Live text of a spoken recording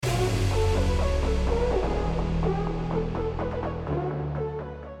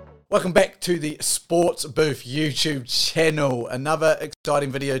Welcome back to the Sports Booth YouTube channel. Another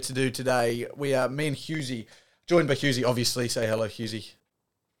exciting video to do today. We are me and Hughesy, joined by Hughesy, obviously. Say hello, Hughesy.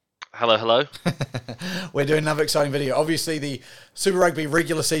 Hello, hello. We're doing another exciting video. Obviously, the Super Rugby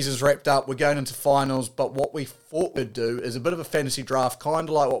regular season's wrapped up. We're going into finals, but what we thought we'd do is a bit of a fantasy draft, kind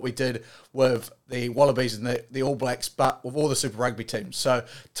of like what we did with the Wallabies and the All Blacks, but with all the Super Rugby teams. So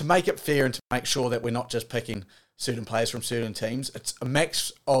to make it fair and to make sure that we're not just picking certain players from certain teams, it's a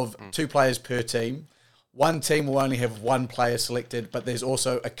max of 2 players per team. One team will only have 1 player selected, but there's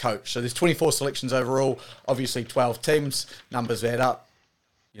also a coach. So there's 24 selections overall, obviously 12 teams, numbers add up.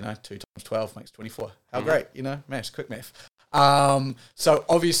 2 times 12 makes 24. How great, maths, quick math. So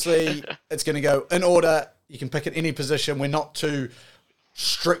obviously it's going to go in order. You can pick at any position. We're not too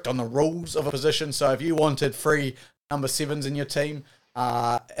strict on the rules of a position. So if you wanted 3 number 7s in your team,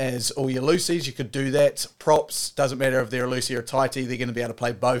 as all your loosies, you could do that. Props, doesn't matter if they're a loosie or a tighty, they're going to be able to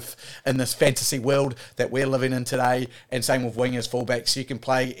play both in this fantasy world that we're living in today. And same with wingers, fullbacks. So you can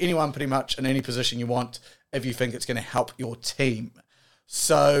play anyone pretty much in any position you want if you think it's going to help your team.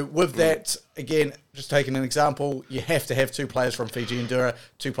 So with that, again, just taking an example, you have to have 2 players from Fiji and Dura,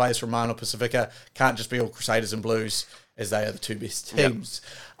 2 players from Moana Pacifica. Can't just be all Crusaders and Blues, as they are the 2 best teams.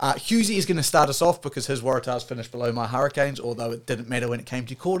 Yep. Hughesy is going to start us off because his Waratahs finished below my Hurricanes, although it didn't matter when it came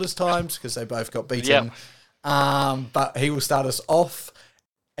to quarters times because they both got beaten. Yep. But he will start us off.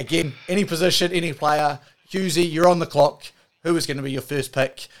 Again, any position, any player. Hughesy, you're on the clock. Who is going to be your first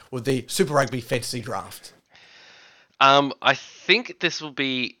pick with the Super Rugby Fantasy Draft? I think this will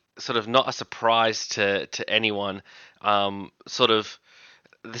be sort of not a surprise to anyone.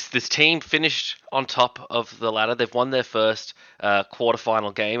 This team finished on top of the ladder. They've won their first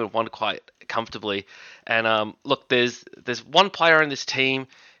quarterfinal game and won quite comfortably. And look, there's one player in this team.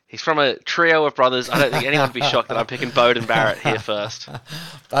 He's from a trio of brothers. I don't think anyone would be shocked that I'm picking Beauden Barrett here first.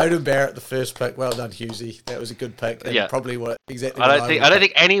 Beauden Barrett, the first pick. Well done, Hughesy. That was a good pick. And probably exactly. I don't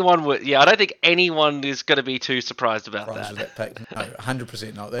think anyone would. Yeah, I don't think anyone is going to be too surprised about that. With that pick. No,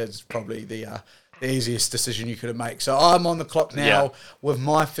 100% not. That's probably the easiest decision you could have made. So I'm on the clock now with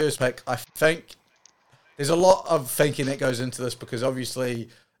my first pick. I think there's a lot of thinking that goes into this because obviously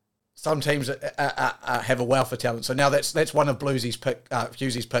some teams have a wealth of talent. So now that's one of Bluesy's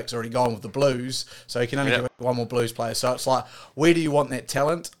Hughesy's picks already gone with the Blues. So he can only give one more Blues player. So it's like, where do you want that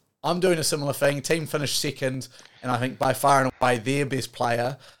talent? I'm doing a similar thing. Team finished second, and I think by far and away their best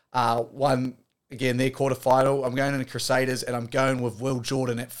player won, again, their quarterfinal. I'm going into Crusaders, and I'm going with Will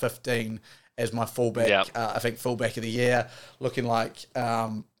Jordan at 15 as my fullback. Yep. I think fullback of the year, looking like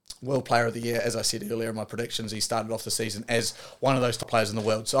World Player of the Year. As I said earlier in my predictions, he started off the season as one of those top players in the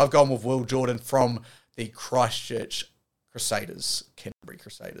world. So I've gone with Will Jordan from the Christchurch Crusaders, Canterbury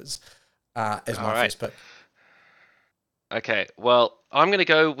Crusaders, as my first pick. Okay, well, I'm going to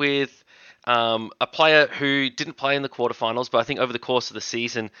go with a player who didn't play in the quarterfinals, but I think over the course of the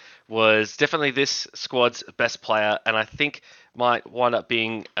season was definitely this squad's best player, and I think might wind up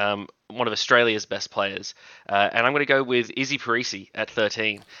being one of Australia's best players. And I'm going to go with Izzy Parisi at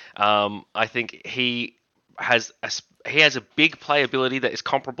 13. I think he has a big playability that is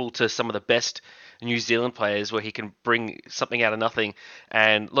comparable to some of the best New Zealand players, where he can bring something out of nothing.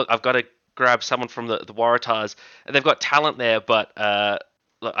 And look, I've got to grab someone from the Waratahs, and they've got talent there, but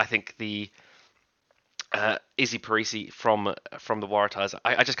look, I think the Izzy Parisi from the Waratahs,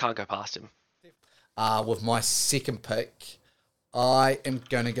 I just can't go past him. With my second pick, I am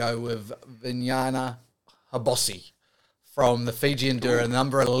going to go with Vinyana Habosi from the Fiji and Dura,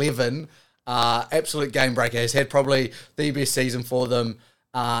 number 11. Absolute game breaker. Has had probably the best season for them.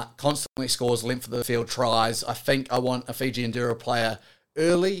 Constantly scores length of the field tries. I think I want a Fiji and Dura player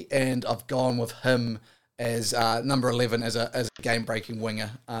early, and I've gone with him as number 11 as a game-breaking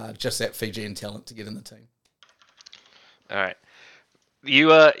winger. Just that Fijian talent to get in the team. All right.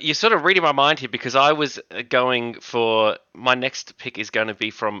 You're sort of reading my mind here, because I was going for my next pick is going to be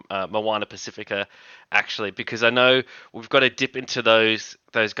from Moana Pacifica, actually, because I know we've got to dip into those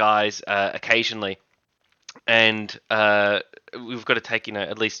guys occasionally, and we've got to take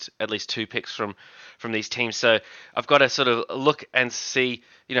at least 2 picks from these teams. So I've got to sort of look and see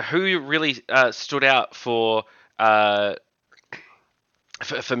who really stood out for me,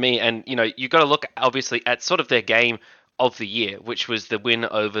 and you've got to look obviously at sort of their game of the year, which was the win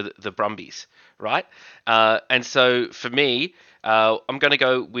over the Brumbies, right? And so for me, I'm going to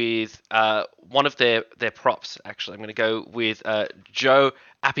go with one of their props, actually. I'm going to go with Joe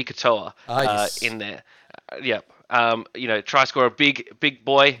Apikatoa in there. Try score a big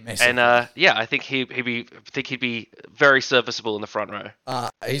boy. Massive. And I think he'd be very serviceable in the front row.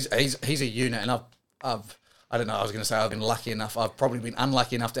 He's a unit, and I've I don't know, I was going to say I've been lucky enough. I've probably been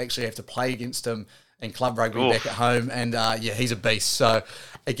unlucky enough to actually have to play against him in club rugby back at home. And, he's a beast. So,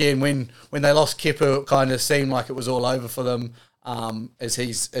 again, when they lost Kepu, it kind of seemed like it was all over for them. As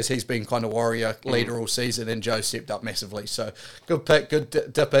he's been kind of warrior leader all season, and Joe stepped up massively. So good pick, good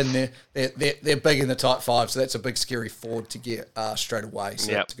dip in there. They're big in the tight five, so that's a big scary forward to get straight away.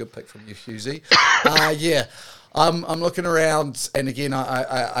 So that's a good pick from you, Hughesy. I'm looking around, and again,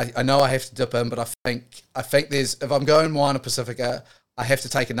 I know I have to dip in, but I think there's, if I'm going Moana Pacifica, I have to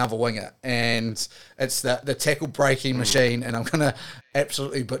take another winger, and it's the tackle breaking machine, and I'm gonna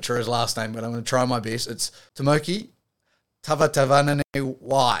absolutely butcher his last name, but I'm gonna try my best. It's Tamoki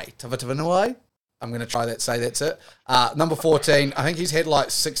Tavatavanawai. I'm going to try that, say that's it. Number 14, I think he's had like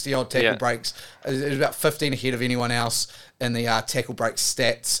 60-odd tackle breaks. He's about 15 ahead of anyone else in the tackle break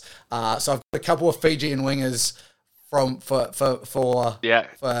stats. So I've got a couple of Fijian wingers for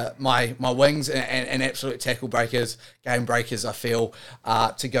my wings and absolute tackle breakers, game breakers, I feel,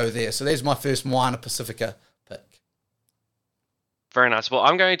 to go there. So there's my first Moana Pacifica pick. Very nice. Well,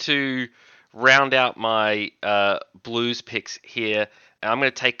 I'm going to round out my Blues picks here. I'm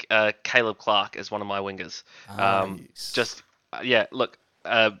going to take Caleb Clark as one of my wingers. Nice.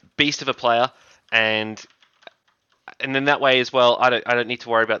 Beast of a player, and then that way as well, I don't need to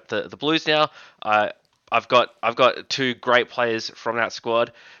worry about the Blues now. I've got two great players from that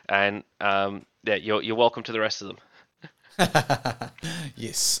squad, and you're welcome to the rest of them.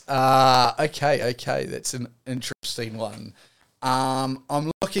 Yes. Okay. That's an interesting one.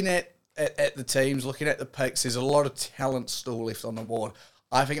 I'm looking at the teams, looking at the picks. There's a lot of talent still left on the board.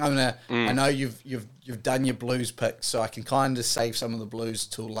 I think I'm gonna. I know you've done your Blues picks, so I can kind of save some of the Blues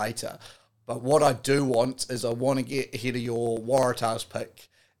till later. But what I do want is I want to get ahead of your Waratahs pick,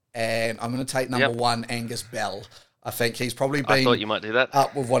 and I'm going to take number 1, Angus Bell. I think he's probably been. I thought you might do that.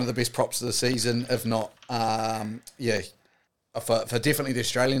 Up with one of the best props of the season, if not, for definitely the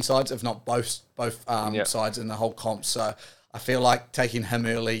Australian sides, if not both sides in the whole comp. So I feel like taking him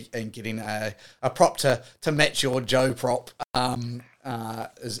early and getting a prop to match your Joe prop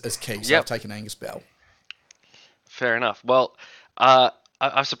is key. So I've taken Angus Bell. Fair enough. Well,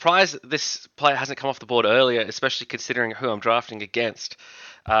 I'm surprised this player hasn't come off the board earlier, especially considering who I'm drafting against.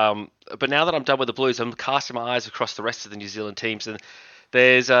 But now that I'm done with the Blues, I'm casting my eyes across the rest of the New Zealand teams, and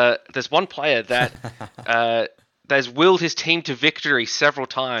there's one player that has willed his team to victory several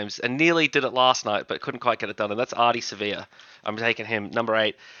times and nearly did it last night, but couldn't quite get it done, and that's Artie Sevilla. I'm taking him, number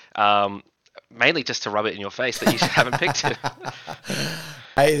 8, mainly just to rub it in your face that you haven't picked him.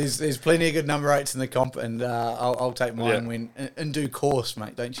 Hey, there's plenty of good number 8s in the comp, and I'll take mine when in due course,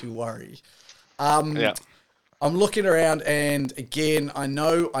 mate. Don't you worry. I'm looking around, and again, I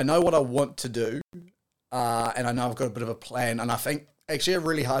know what I want to do, and I know I've got a bit of a plan, and I think actually a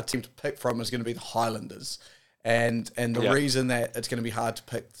really hard team to pick from is going to be the Highlanders. And the reason that it's going to be hard to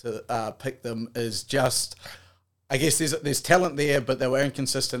pick them is just, I guess there's talent there, but they were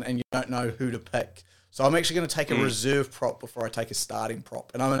inconsistent, and you don't know who to pick. So I'm actually going to take a reserve prop before I take a starting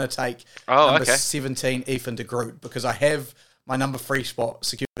prop, and I'm going to take number 17, Ethan de Groot, because I have my number 3 spot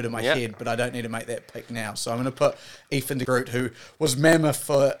secured in my head, but I don't need to make that pick now. So I'm going to put Ethan de Groot, who was mammoth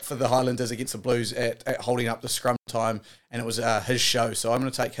for the Highlanders against the Blues at holding up the scrum time, and it was his show. So I'm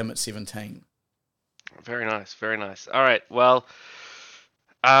going to take him at 17. Very nice, very nice. All right, well,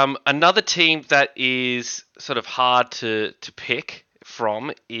 another team that is sort of hard to pick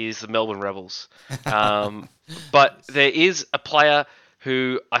from is the Melbourne Rebels. But there is a player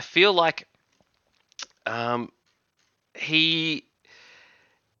who I feel like he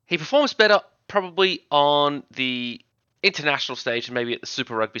performs better probably on the international stage and maybe at the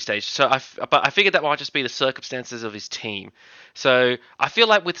Super Rugby stage. But I figured that might just be the circumstances of his team. So I feel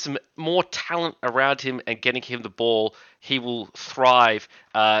like with some more talent around him and getting him the ball, he will thrive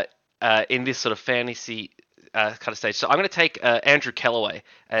in this sort of fantasy kind of stage. So I'm going to take Andrew Kellaway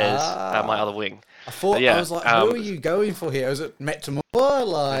as my other wing. I was like, who are you going for here? Is it Matt Tamura?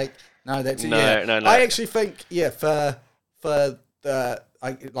 Like, no, that's no. I actually think, for the,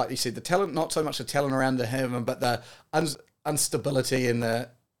 like you said, the talent, not so much the talent around him, but the instability and the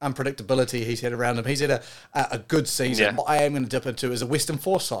unpredictability he's had around him. He's had a good season. Yeah. What I am going to dip into is a Western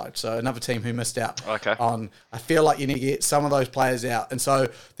Force side, so another team who missed out on. I feel like you need to get some of those players out. And so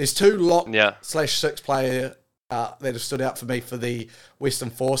there's 2 lock/6 player that have stood out for me for the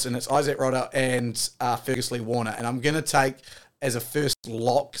Western Force, and it's Isaac Rodder and Fergus Lee Warner. And I'm going to take as a first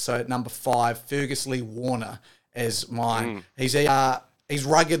lock, so at number 5, Fergus Lee Warner as mine. He's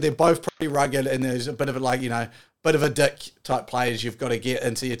rugged. They're both pretty rugged, and there's a bit of bit of a dick type players you've got to get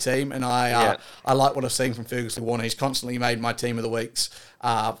into your team, and I like what I've seen from Ferguson Warner. He's constantly made my team of the weeks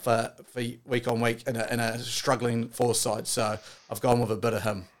for week on week in a struggling force side, so I've gone with a bit of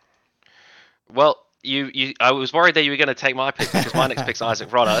him. Well, I was worried that you were going to take my pick because my next pick's Isaac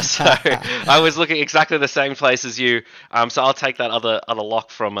Rodder, so I was looking exactly the same place as you. So I'll take that other lock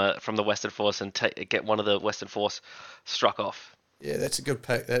from the Western Force and get one of the Western Force struck off. Yeah, that's a good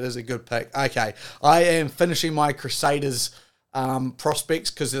pick. That is a good pick. Okay, I am finishing my Crusaders prospects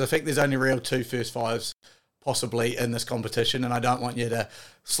because I think there's only real 2 first fives possibly in this competition, and I don't want you to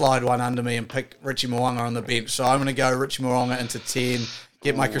slide one under me and pick Richie Mo'unga on the bench. So I'm going to go Richie Mo'unga into 10.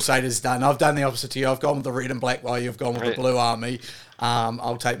 Get my Crusaders done. I've done the opposite to you. I've gone with the red and black while you've gone with the blue army.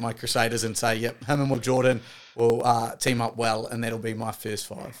 I'll take my Crusaders and say, yep, him and Will Jordan will team up well, and that'll be my first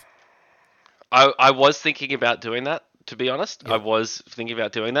 5. I was thinking about doing that, to be honest. Yep. I was thinking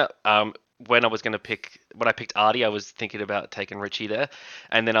about doing that. When I picked Artie, I was thinking about taking Richie there,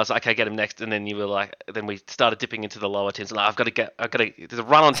 and then I was like, okay, get him next. And then you were like, then we started dipping into the lower teams. Like, there's a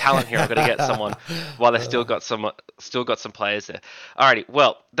run on talent here. I've got to get someone while they've still got some players there. Alrighty,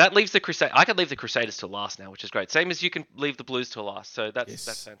 well, that leaves the Crusaders. I could leave the Crusaders till last now, which is great. Same as you can leave the Blues till last. So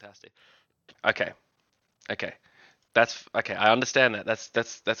that's fantastic. Okay. That's okay. I understand that. That's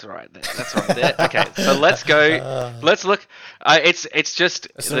all right there. That's all right there. Okay, so let's go. Let's look. It's just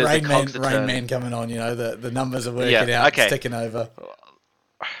it's the Rain Man coming on. You know the numbers are working out. Okay. It's ticking over.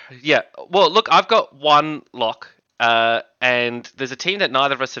 Yeah. Well, look, I've got one lock, and there's a team that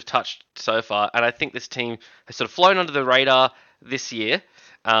neither of us have touched so far, and I think this team has sort of flown under the radar this year.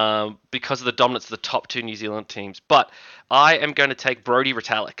 Because of the dominance of the top 2 New Zealand teams. But I am going to take Brodie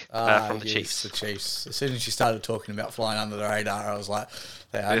Retallick from the Chiefs. The Chiefs. As soon as you started talking about flying under the radar, I was like,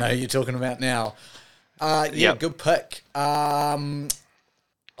 I know who you're talking about now. Good pick. I've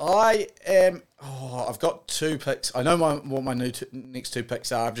got 2 picks. I know what my next 2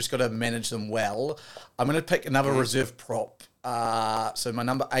 picks are. I've just got to manage them well. I'm going to pick another reserve prop. So my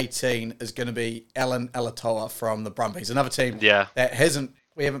number 18 is going to be Alan Alatoa from the Brumbies. Another team that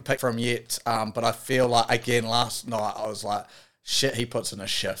we haven't picked from yet, but I feel like, again, last night I was like, shit, he puts in a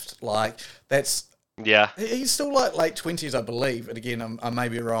shift. Like, that's... Yeah. He's still like late 20s, I believe. And again, I may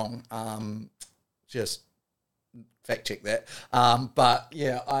be wrong. Just fact check that. But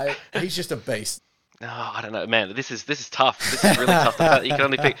yeah, he's just a beast. No, I don't know, man. This is tough. This is really tough. You can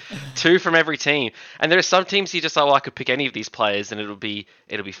only pick 2 from every team, and there are some teams you just like, I could pick any of these players and it'll be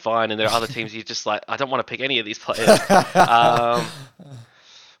fine. And there are other teams you just like, I don't want to pick any of these players.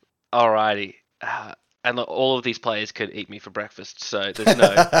 Alrighty, and look, all of these players could eat me for breakfast, so there's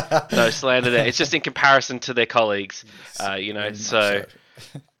no slander there. It's just in comparison to their colleagues, So,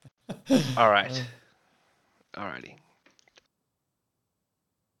 all right, alrighty.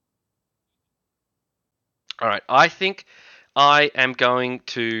 All right, I think I am going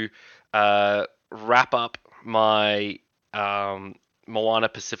to wrap up my Moana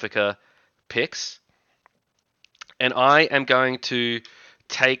Pacifica picks, and I am going to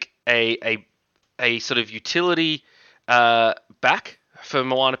take a sort of utility back for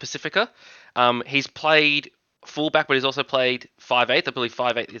Moana Pacifica. He's played fullback, but he's also played 5'8". I believe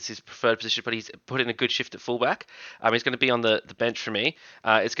 5'8" is his preferred position, but he's put in a good shift at fullback. He's going to be on the bench for me.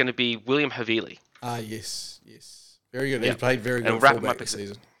 It's going to be William Havili. Yes. Very good. He played very good fullback this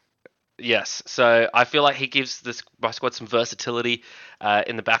season. Yes, so I feel like he gives my squad some versatility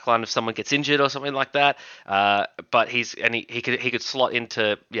in the back line if someone gets injured or something like that. But he could slot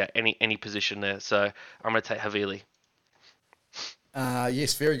into any position there. So I'm going to take Havili.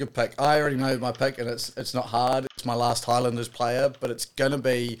 Yes, very good pick. I already know my pick, and it's not hard. It's my last Highlanders player, but it's going to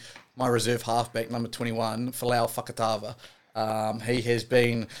be my reserve halfback, number 21, Folau Fakatava. He has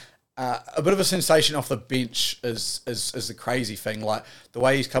been a bit of a sensation off the bench is the crazy thing. Like, the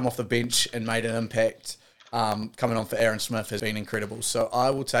way he's come off the bench and made an impact coming on for Aaron Smith has been incredible. So I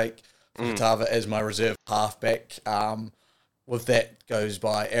will take Fakatava as my reserve halfback. With that goes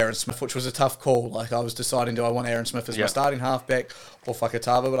by Aaron Smith, which was a tough call. Like, I was deciding, do I want Aaron Smith as my starting halfback or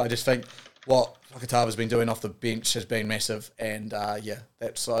Fakatava? But I just think what Fakatava's been doing off the bench has been massive. And,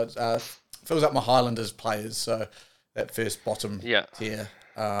 that side fills up my Highlanders players. So that first bottom tier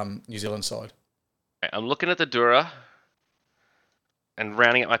New Zealand side. I'm looking at the Dura and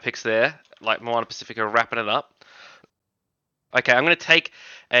rounding up my picks there, like Moana Pacifica, wrapping it up. Okay, I'm going to take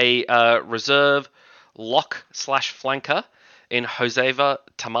a reserve lock/flanker in Joseva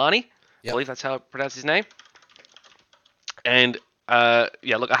Tamani. I believe that's how I pronounce his name. And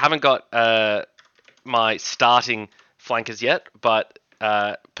look, I haven't got my starting flankers yet, but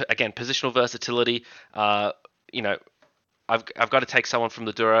again, positional versatility. I've got to take someone from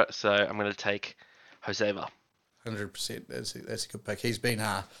the Dura, so I'm going to take Joseva. 100%. That's a good pick. He's been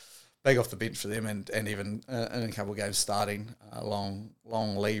big off the bench for them, and even in a couple of games starting. Long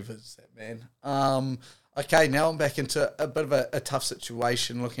levers, that man. Okay, now I'm back into a bit of a tough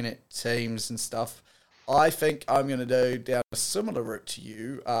situation looking at teams and stuff. I think I'm going to do down a similar route to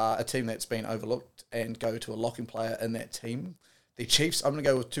you, a team that's been overlooked, and go to a locking player in that team. The Chiefs, I'm going to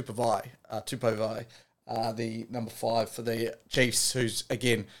go with Tupovai, the number 5 for the Chiefs, who's,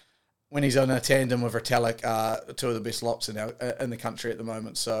 again, when he's on a tandem with Retallick, 2 of the best locks in the country at the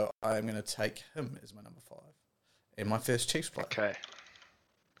moment. So I'm going to take him as my number 5 and my first Chiefs player. Okay.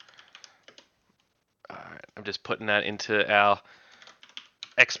 All right. I'm just putting that into our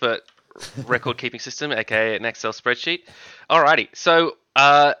expert record keeping system, aka an Excel spreadsheet. Alrighty. So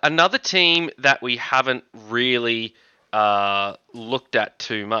another team that we haven't really looked at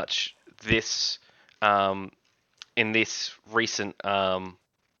too much in this recent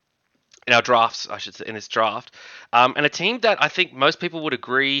in our drafts, I should say, in this draft, and a team that I think most people would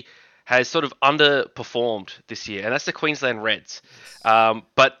agree has sort of underperformed this year, and that's the Queensland Reds.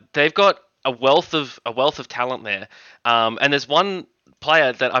 But they've got a wealth of talent there, and there's one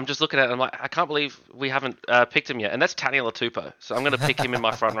player that I'm just looking at and I'm like, I can't believe we haven't picked him yet, and that's Taniela Tupou. So I'm going to pick him in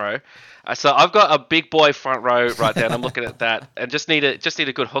my front row. So I've got a big boy front row right there, and I'm looking at that, and just need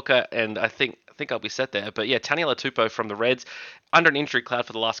a good hooker, and I think I'll be set there. But yeah, Taniela Tupou from the Reds, under an injury cloud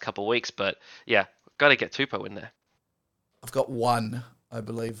for the last couple of weeks, but yeah, got to get Tupou in there. I've got one, I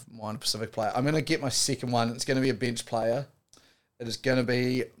believe, one Pacific player. I'm going to get my second one. It's going to be a bench player. It is going to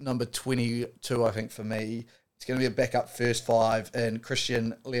be number 22, I think, for me. It's going to be a backup first 5 and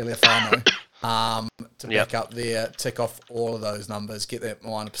Christian Lealiafano to back up there, tick off all of those numbers, get that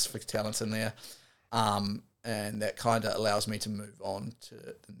minor Pacific talents in there. And that kind of allows me to move on to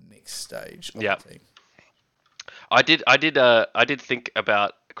the next stage of the team. I did think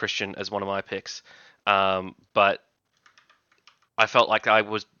about Christian as one of my picks, but I felt like I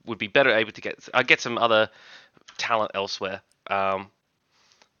would be better able to get some other talent elsewhere.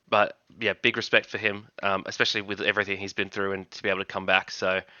 But yeah, big respect for him, especially with everything he's been through and to be able to come back.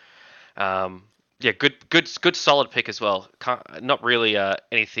 So yeah, good solid pick as well. Not really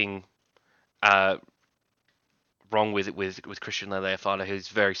anything wrong with Christian Lealiafano, who's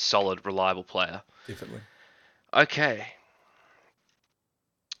a very solid, reliable player. Definitely. Okay.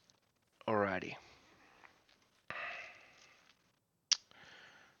 Alrighty.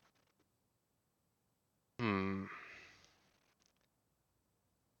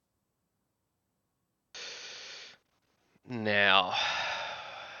 Now,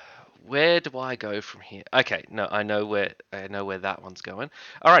 where do I go from here? Okay, no, I know where that one's going.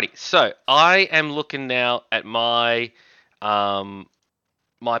 Alrighty, so I am looking now at my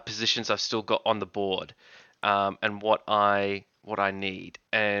my positions I've still got on the board, and what I need,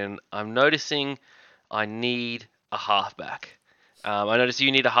 and I'm noticing I need a halfback. I notice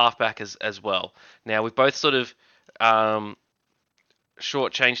you need a halfback as well. Now we've both sort of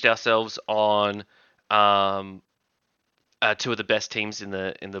shortchanged ourselves on 2 of the best teams in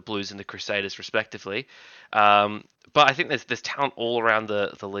the Blues and the Crusaders, respectively. But I think there's talent all around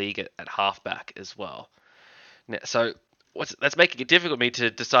the league at halfback as well. Now, so that's making it difficult for me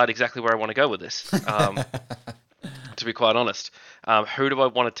to decide exactly where I want to go with this. To be quite honest, who do I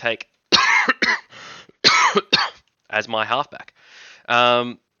want to take as my halfback?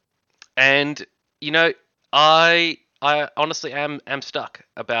 And you know, I honestly am stuck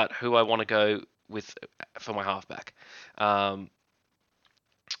about who I want to go with for my halfback.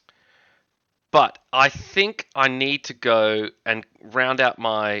 But I think I need to go and round out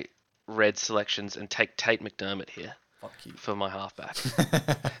my red selections and take Tate McDermott here for my halfback.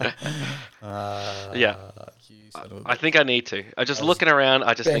 Yeah, I think I need to. I just looking around.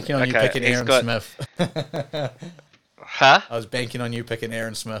 I just banking think, on you picking Aaron Smith. Huh? I was banking on you picking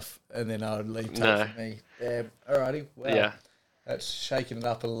Aaron Smith, and then I would leave Tate for me. Damn. Alrighty. Well, yeah. That's shaking it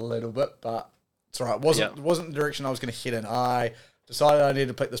up a little bit, but it's all right. It wasn't the direction I was going to head in. I decided I needed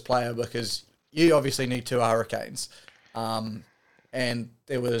to pick this player because you obviously need 2 Hurricanes. And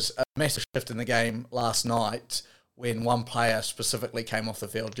there was a massive shift in the game last night when one player specifically came off the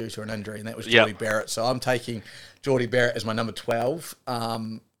field due to an injury, and that was Geordie Barrett. So I'm taking Geordie Barrett as my number 12.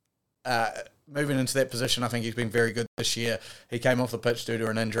 Moving into that position, I think he's been very good this year. He came off the pitch due to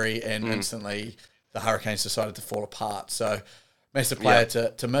an injury, and instantly the Hurricanes decided to fall apart. So massive player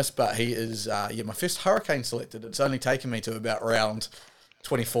to miss, but he is my first Hurricane selected. It's only taken me to about round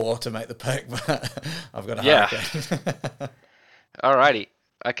 24 to make the pick, but I've got a Hurricane. Alrighty.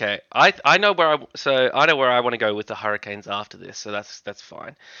 Okay. I know where I want to go with the Hurricanes after this, so that's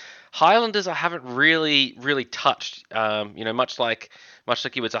fine. Highlanders I haven't really touched. Much like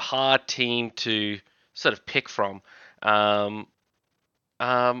it was a hard team to sort of pick from. Well,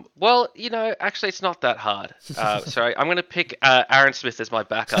 actually, it's not that hard. Sorry, I'm going to pick Aaron Smith as my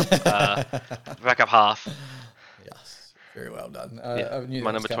backup half. Yes, very well done. Yeah, I knew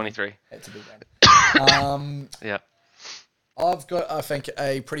my that was number coming. 23. Had to be done. Yeah. I've got, I think,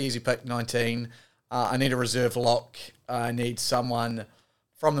 a pretty easy pick, 19. I need a reserve lock. I need someone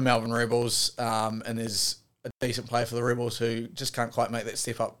from the Melbourne Rebels, and there's a decent player for the Rebels who just can't quite make that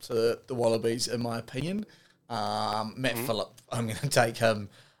step up to the Wallabies, in my opinion. Matt Phillip, I'm going to take him.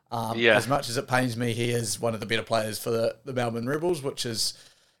 As much as it pains me, he is one of the better players for the Melbourne Rebels, which is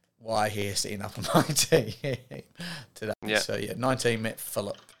why he has to end up on my team today. Yeah. So, 19, Matt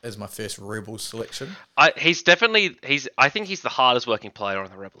Phillip is my first Rebels selection. I think he's the hardest working player on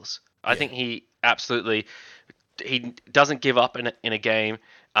the Rebels. I think he doesn't give up in a game.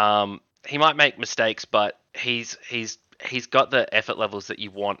 He might make mistakes, but he's got the effort levels that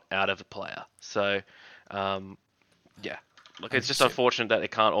you want out of a player. So, look, it's just unfortunate that it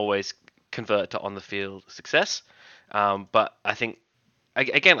can't always convert to on the field success. But I think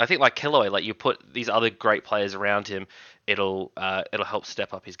like Kellaway, like you put these other great players around him, it'll help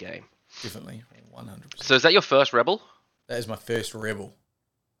step up his game. Definitely, 100%. So is that your first Rebel? That is my first Rebel.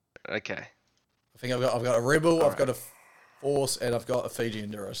 Okay. I think I've got a Rebel, I've got a Force, and I've got a Fiji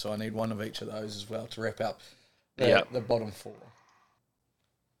Enduro, so I need one of each of those as well to wrap up the bottom four.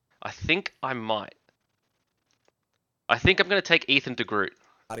 I think I might. I think I'm going to take Ethan de Groot.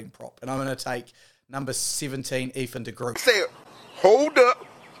 Starting prop. And I'm going to take number 17, Ethan de Groot. Say, hold up,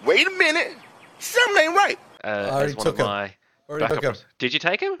 wait a minute, something ain't right. I already took him. Did you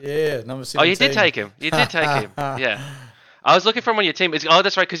take him? Yeah, number 17. Oh, you did take him. You did take him. Yeah. I was looking for him on your team. Oh,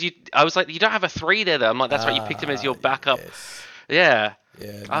 that's right, because I was like, you don't have a 3 there, though. I'm like, that's right, you picked him as your backup. Yes. Yeah.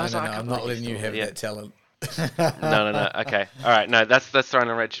 Yeah, I'm not letting you have that talent. No. Okay. All right. No, that's throwing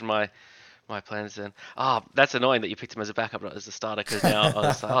a wrench in my plans then. Oh, that's annoying that you picked him as a backup, not as a starter, because now I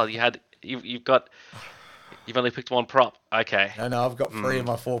was like, you've only picked one prop. Okay. No, I've got 3 of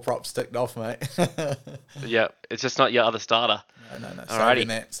my 4 props ticked off, mate. Yeah, it's just not your other starter. No.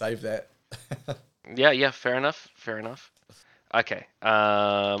 Alrighty. Save that. Yeah, fair enough. Okay.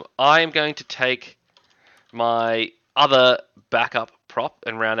 I'm going to take my other backup prop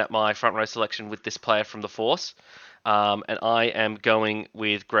and round out my front row selection with this player from the Force. And I am going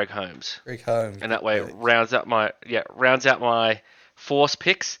with Greg Holmes. And that way it rounds out my Force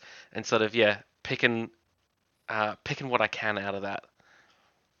picks and sort of picking what I can out of that.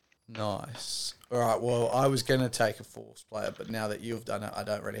 Nice. All right. Well, I was going to take a Force player, but now that you've done it, I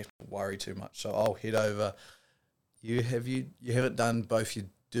don't really have to worry too much. So I'll head over. You haven't done both your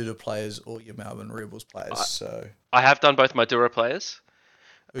Duda players or your Melbourne Rebels players. I have done both my Dura players.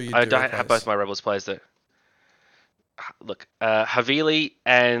 I don't have both my Rebels players though. Look, Havili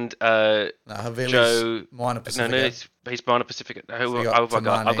and Joe. Minor Pacifica. No, he's Minor Pacifica. Who have I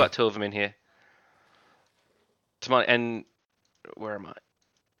got? I've got 2 of them in here. Tamani, and where am I?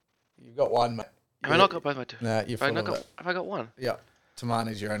 You've got one, mate. Have I not got both my 2? No, you've got. Have I got one? Yeah,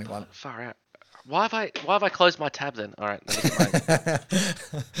 Tamani's your only one. Far out. Why have I closed my tab then? All right.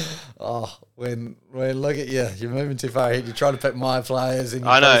 When look at you, you're moving too far ahead. You're trying to pick my players and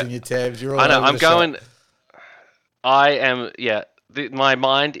you're closing your tabs. You're all over I'm the going. shop. I am. Yeah. My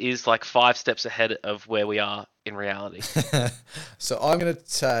mind is like 5 steps ahead of where we are in reality. So I'm going to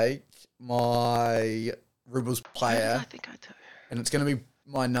take my Rebels player. I think I do. And it's going to be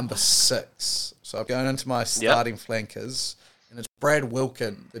my number 6. So I'm going into my starting flankers, and it's Brad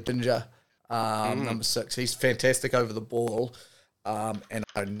Wilkin, the ginger. Number 6. He's fantastic over the ball, and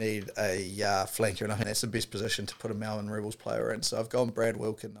I need a flanker, and I think that's the best position to put a Melbourne Rebels player in. So I've gone Brad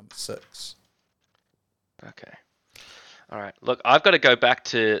Wilkin, number 6. Okay. All right. Look, I've got to go back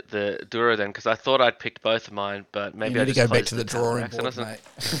to the Dura then, because I thought I'd picked both of mine, but maybe I just go back to the drawing board, mate.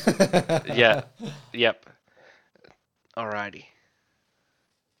 Yeah. Yep. Alrighty.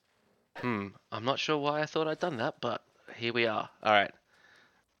 I'm not sure why I thought I'd done that, but here we are. All right.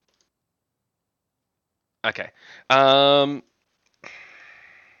 Okay.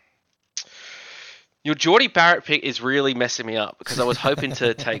 Your Geordie Barrett pick is really messing me up because I was hoping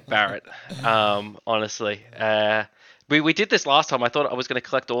to take Barrett. Honestly, we did this last time. I thought I was going to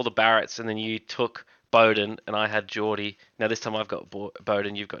collect all the Barretts, and then you took Bowden, and I had Geordie. Now this time I've got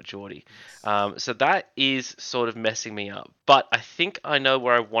Bowden, you've got Geordie. So that is sort of messing me up. But I think I know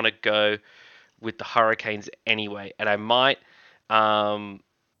where I want to go with the Hurricanes anyway, and I might.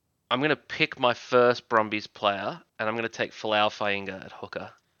 I'm going to pick my first Brumbies player, and I'm going to take Folau Fainga at hooker.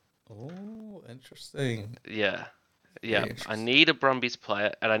 Oh, interesting. Yeah. I need a Brumbies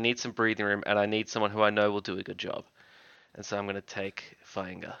player, and I need some breathing room, and I need someone who I know will do a good job. And so I'm going to take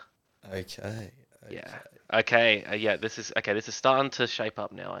Fainga. Okay. Yeah. Okay. Yeah. This is starting to shape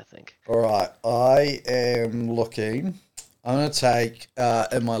up now, I think. All right. I am looking. I'm going to take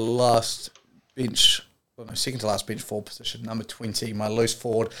in my last bench, second to last bench forward position, number 20, my loose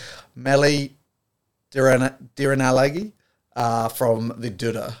forward, Meli Diranalagi from the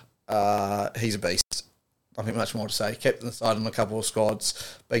Duda. He's a beast. Nothing much more to say. Captain the side in a couple of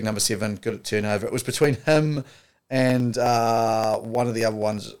squads. Big number 7, good at turnover. It was between him and one of the other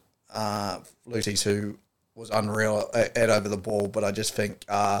ones, Lucy's, who was unreal at over the ball, but I just think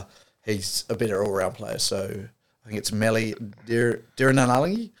he's a better all-round player. So I think it's Meli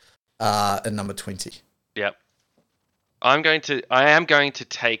Diranalagi in number 20. Yep. I am going to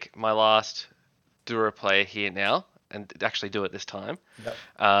take my last Dura player here now and actually do it this time. Yep.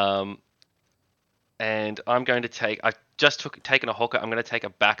 And I'm going to take. I've just taken a hooker. I'm going to take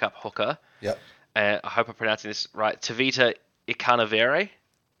a backup hooker. Yep. I hope I'm pronouncing this right. Tavita Ikanavere.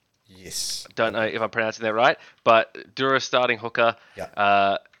 Yes. Don't know if I'm pronouncing that right, but Dura starting hooker. Yep.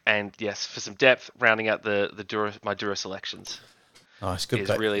 And yes, for some depth, rounding out my Dura selections. Nice, good. Is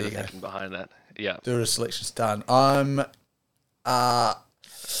pick. really the thinking behind that. Yeah. Dura selection's done. I'm in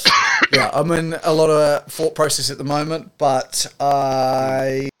a lot of thought process at the moment, but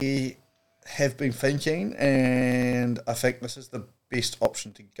I have been thinking, and I think this is the best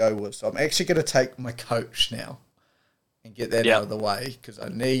option to go with. So I'm actually going to take my coach now and get that out of the way because I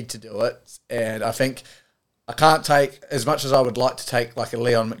need to do it. And I think I can't take, as much as I would like to take like a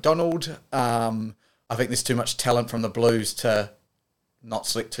Leon McDonald, I think there's too much talent from the Blues to not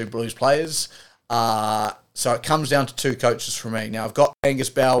select 2 Blues players. So it comes down to 2 coaches for me. Now, I've got Angus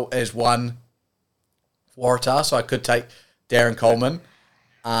Bell as one Waratah, so I could take Darren Coleman.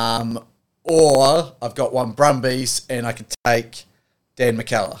 Or I've got one Brumbies, and I could take Dan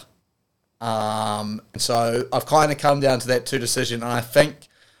McKellar. So I've kind of come down to that 2 decision, and I think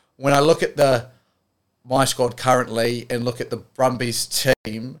when I look at my squad currently and look at the Brumbies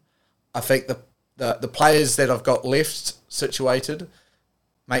team, I think the players that I've got left situated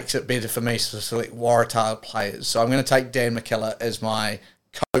makes it better for me to select Waratah players. So I'm going to take Dan McKellar as my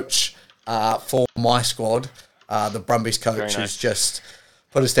coach for my squad, the Brumbies coach who's just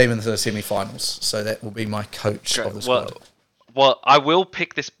put his team into the semi-finals. So that will be my coach of the squad. Well, I will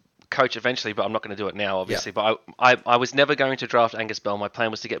pick this coach eventually, but I'm not going to do it now, obviously. But I was never going to draft Angus Bell. My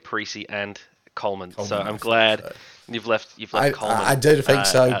plan was to get Parisi and Coleman. So I'm glad you've left Coleman. I did think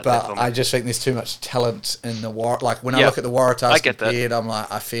so, but I just think there's too much talent in the Like when I look at the Waratahs compared, I'm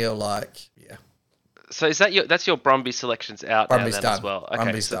like, I feel like, So is that's your Brumbies selections out Brumbies now then done. as well? Okay,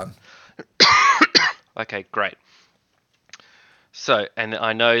 Brumbies done. Okay, great. So, and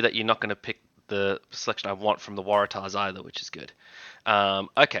I know that you're not going to pick the selection I want from the Waratahs either, which is good.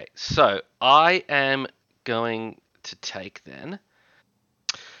 Okay, so I am going to take then.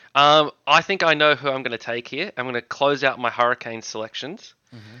 I think I know who I'm going to take here. I'm going to close out my Hurricane selections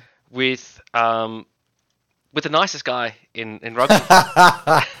with the nicest guy in rugby,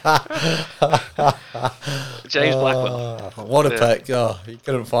 James Blackwell. What a pick! Oh, you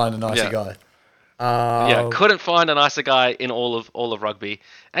couldn't find a nicer guy. Couldn't find a nicer guy in all of rugby,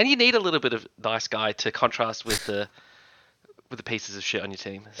 and you need a little bit of nice guy to contrast with the pieces of shit on your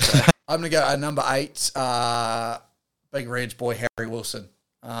team. So. I'm gonna go at number 8, big Reg boy Harry Wilson.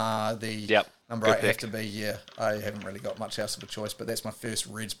 Number 8 have to be. I haven't really got much else of a choice, but that's my first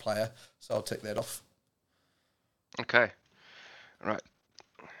Reds player, so I'll tick that off. Okay, all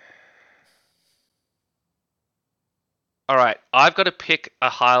right. I've got to pick a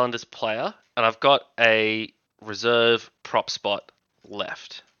Highlanders player. And I've got a reserve prop spot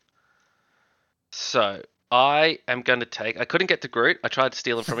left. So I am going to take... I couldn't get to Groot. I tried to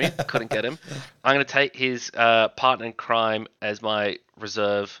steal him from him. Couldn't get him. I'm going to take his partner in crime as my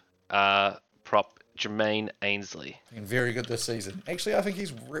reserve prop, Jermaine Ainsley. Been very good this season. Actually, I think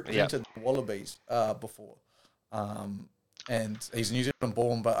he's represented the Wallabies before. And he's New Zealand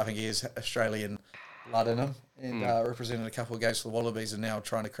born, but I think he has Australian blood in him, and represented a couple of games for the Wallabies and now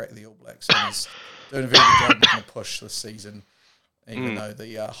trying to crack the All Blacks. And he's doing a very good job making a push this season, even though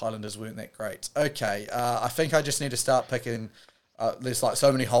the Highlanders weren't that great. Okay, I think I just need to start picking. There's like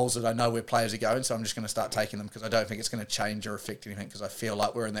so many holes that I know where players are going, so I'm just going to start taking them because I don't think it's going to change or affect anything because I feel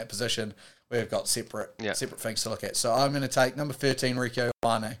like we're in that position where we've got separate things to look at. So I'm going to take number 13, Rieko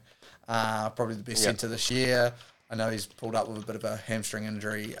Ioane, probably the best centre this year. I know he's pulled up with a bit of a hamstring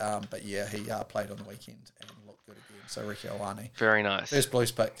injury, but he played on the weekend and looked good again. So Rieko Ioane. Very nice. First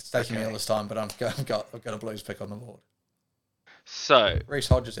Blues pick. It's taking me all this time, but I've got a Blues pick on the board. So Reece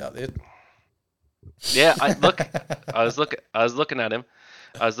Hodges out there. Yeah, I was looking at him.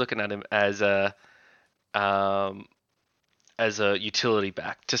 I was looking at him as a as a utility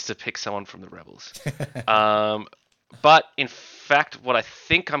back just to pick someone from the Rebels. But in fact, what I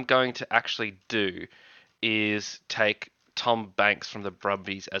think I'm going to actually do is take Tom Banks from the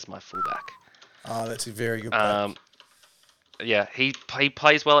Brumbies as my fullback. Oh, that's a very good pick. Yeah, he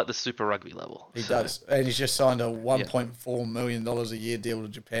plays well at the Super Rugby level. He does. And he's just signed a $1.4 million a year deal to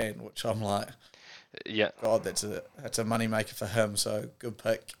Japan, which I'm like, God, that's a money maker for him. So good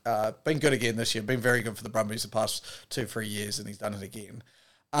pick. Been good again this year. Been very good for the Brumbies the past 2-3 years, and he's done it again.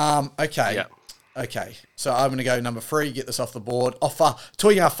 Okay. Yeah. Okay. So I'm going to go number 3, get this off the board.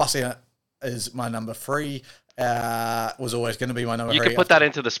 Toya Fasina is my number 3. Was always going to be my number 3. You can put that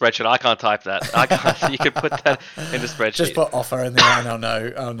into the spreadsheet. I can't type that. I can't. You can put that in the spreadsheet. Just put offer in there, and I'll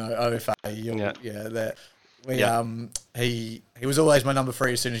know. Oh no, OFA. He was always my number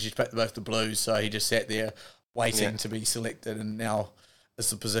 3 as soon as you picked both the Blues. So he just sat there waiting to be selected, and now is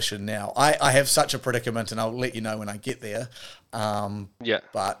the position. Now I have such a predicament, and I'll let you know when I get there.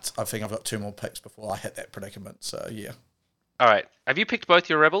 But I think I've got 2 more picks before I hit that predicament. So yeah. All right. Have you picked both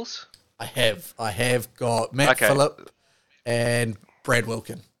your Rebels? I have got Matt Phillip and Brad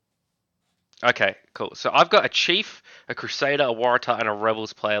Wilkin. Okay, cool. So I've got a Chief, a Crusader, a Waratah, and a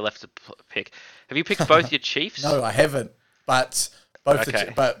Rebels player left to pick. Have you picked both your Chiefs? No, I haven't. But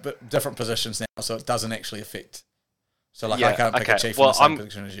but different positions now, so it doesn't actually affect. So I can't pick a Chief in the same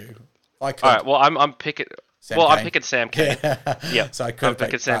position as you. I could. All right. Well, I'm picking. I'm picking Sam Kane. Yeah. So I could. I'm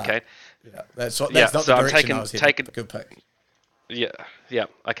picking Sam Kane. Yeah. That's not the direction I was heading. Good pick. Yeah.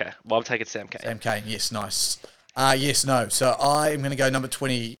 Okay. Well, I'm taking Sam Kane. Sam Kane. Yes. Nice. Yes. No. So I'm going to go number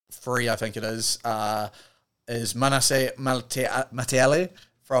 23. I think it is Manasseh Matiale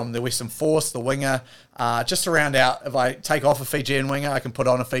from the Western Force, the winger. Just to round out, if I take off a Fijian winger, I can put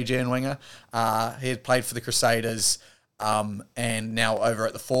on a Fijian winger. He had played for the Crusaders and now over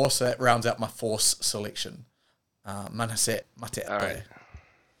at the Force, so that rounds out my Force selection. Manasseh Matiale. All right.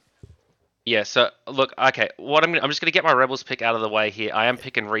 Yeah, so look, okay, I'm just going to get my Rebels pick out of the way here. I am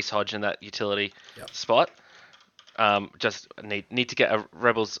picking Reece Hodge in that utility spot. Just need to get a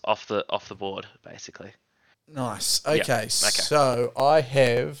Rebels off the board, basically. Nice. Okay, so I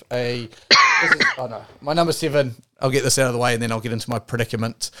have my number 7. I'll get this out of the way and then I'll get into my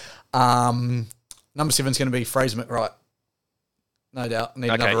predicament. Number 7 is going to be Fraser McWright. No doubt.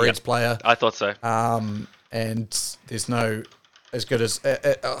 Need another Reds player. I thought so. And there's no as good as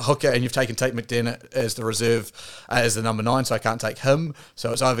a hooker, and you've taken Tate McDermott as the reserve, as the number 9, so I can't take him.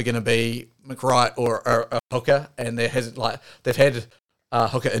 So it's either going to be McWright or a hooker, and they've had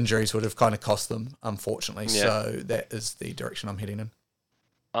hooker injuries would have kind of cost them, unfortunately. Yeah. So that is the direction I'm heading in.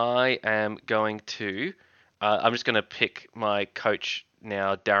 I am going to. I'm just going to pick my coach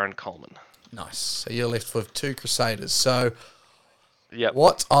now, Darren Coleman. Nice. So you're left with 2 Crusaders. So. Yep.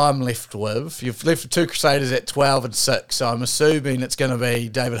 What I'm left with, you've left with 2 Crusaders at 12 and 6, so I'm assuming it's going to be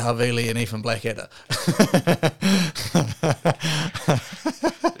David Havili and Ethan Blackadder.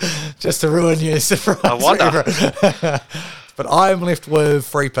 Just to ruin your surprise. I wonder. But I'm left with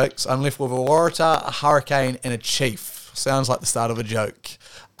 3 picks. I'm left with a Waratah, a Hurricane, and a Chief. Sounds like the start of a joke.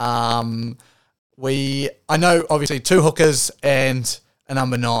 I know, obviously, 2 hookers and a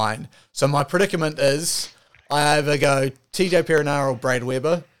number 9. So my predicament is I either go TJ Perenara or Brad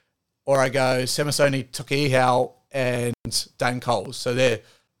Weber, or I go Samisoni Tukihau and Dan Coles. So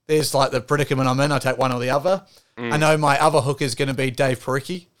there's like the predicament I'm in. I take one or the other. I know my other hook is going to be Dave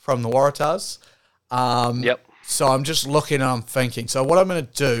Parecki from the Waratahs. So I'm just looking and I'm thinking. So what I'm going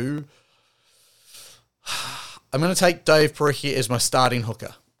to do, I'm going to take Dave Parecki as my starting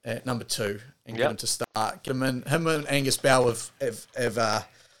hooker at number 2 and get him to start. Get him in. Him and Angus Bell have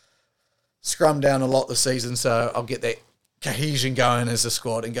scrummed down a lot this season, so I'll get that cohesion going as a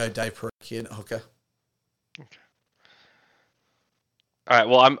squad and go Dave Parecki and hooker. Okay. All right.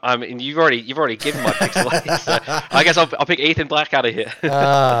 Well, I'm. You've already given my picks away, so I guess I'll pick Ethan Black out of here.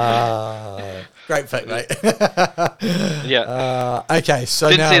 Great pick, mate. Okay, so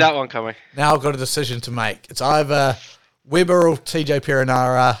didn't see that one coming. Now I've got a decision to make. It's either Weber or TJ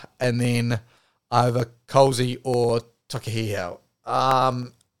Perenara, and then either Colsey or Takahihau.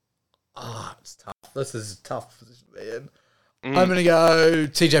 It's tough. This is a tough position, man. I'm going to go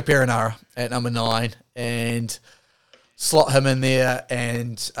TJ Perenara at number 9 and slot him in there.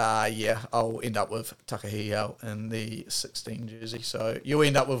 And, I'll end up with Takahihau in the 16 jersey. So you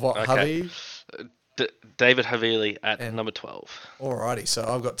end up with what, Javi? David Havili at number 12. Alrighty, so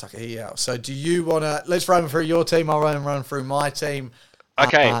I've got Takahihau. So do you want to... Let's run through your team. I'll run through my team.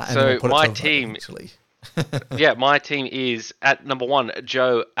 Okay, so my team... my team is at number 1,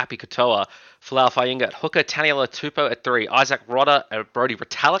 Joe Apikotoa Falau Fayunga at hooker, Taniela Tupou at 3, Isaac Rodder and Brody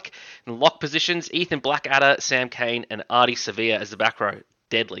Retallick in lock positions, Ethan Blackadder, Sam Kane, and Artie Sevilla as the back row.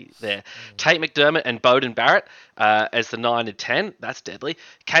 Deadly there. Tate McDermott and Bowden Barrett as the 9 and 10. That's deadly.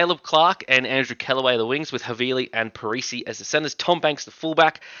 Caleb Clark and Andrew Kellaway the wings, with Havili and Parisi as the centres. Tom Banks the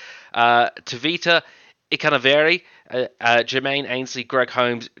fullback. Tavita Ikanaveri, Jermaine Ainsley, Greg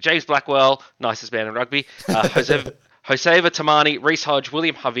Holmes, James Blackwell, nicest man in rugby, Joseva Tamani, Reece Hodge,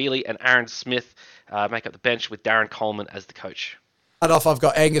 William Havili, and Aaron Smith make up the bench, with Darren Coleman as the coach. Start off, I've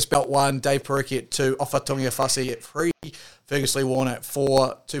got Angus Belt 1, Dave Pariki at 2, Ofatungia Fasi at 3, Fergus Lee Warner at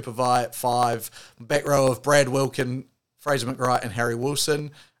 4, Tupavai at 5, back row of Brad Wilkin, Fraser McWright, and Harry Wilson.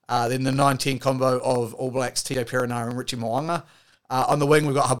 Then the 19 combo of All Blacks, TJ Perenara and Richie Moanga. On the wing,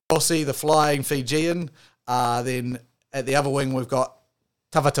 we've got Habosi, the flying Fijian. Then at the other wing, we've got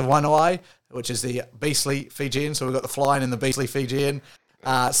Tavata Wanawai, which is the beastly Fijian. So we've got the flying and the beastly Fijian.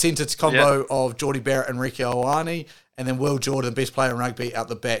 Centre combo of Geordie Barrett and Ricky Ioane. And then Will Jordan, best player in rugby, out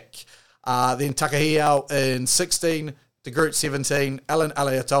the back. Then Takahiau in 16, De Groot 17, Alan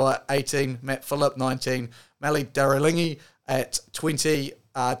Aliatoa 18, Matt Phillip 19, Mali Daralingi at 20,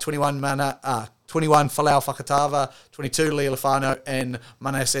 21 Falau Fakatava, 22 Lea Lafano, and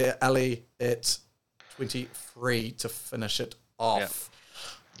Manasseh Ali at 23 to finish it off. Yep.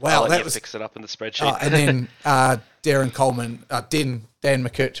 Wow, that was fix it up in the spreadsheet. And then Darren Coleman, Dan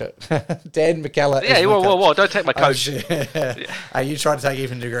McKellar. Dan McKellar. Yeah, whoa, don't take my coach. You try to take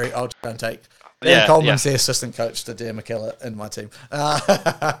even degree, I'll try and take. Dan Coleman's the assistant coach to Dan McKellar in my team.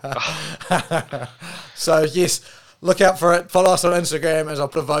 So, yes, look out for it. Follow us on Instagram as I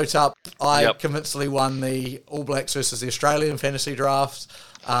put a vote up. I convincingly won the All Blacks versus the Australian fantasy drafts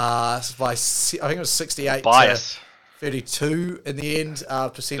by, I think it was 68 bias. To 32 in the end,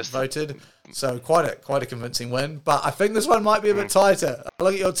 percent voted. So quite a convincing win. But I think this one might be a bit tighter. I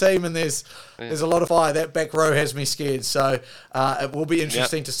look at your team and there's a lot of fire. That back row has me scared. So it will be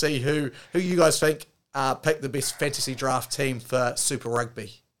interesting to see who you guys think picked the best fantasy draft team for Super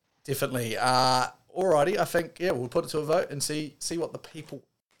Rugby. Definitely. Alrighty, I think we'll put it to a vote and see what the people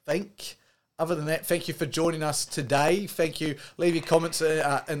think. Other than that, thank you for joining us today. Thank you. Leave your comments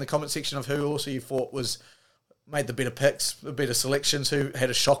in the comment section of who also you thought made the better picks, the better selections, who had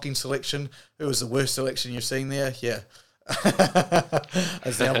a shocking selection, who was the worst selection you've seen there. Yeah.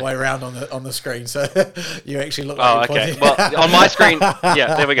 It's the other way around on the screen. So you actually look like you're okay. Well, on my screen,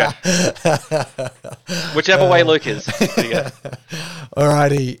 there we go. Whichever way Luke is. There you go.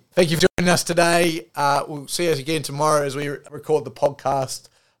 Alrighty. Thank you for joining us today. We'll see you again tomorrow as we record the podcast.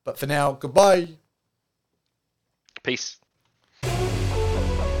 But for now, goodbye. Peace.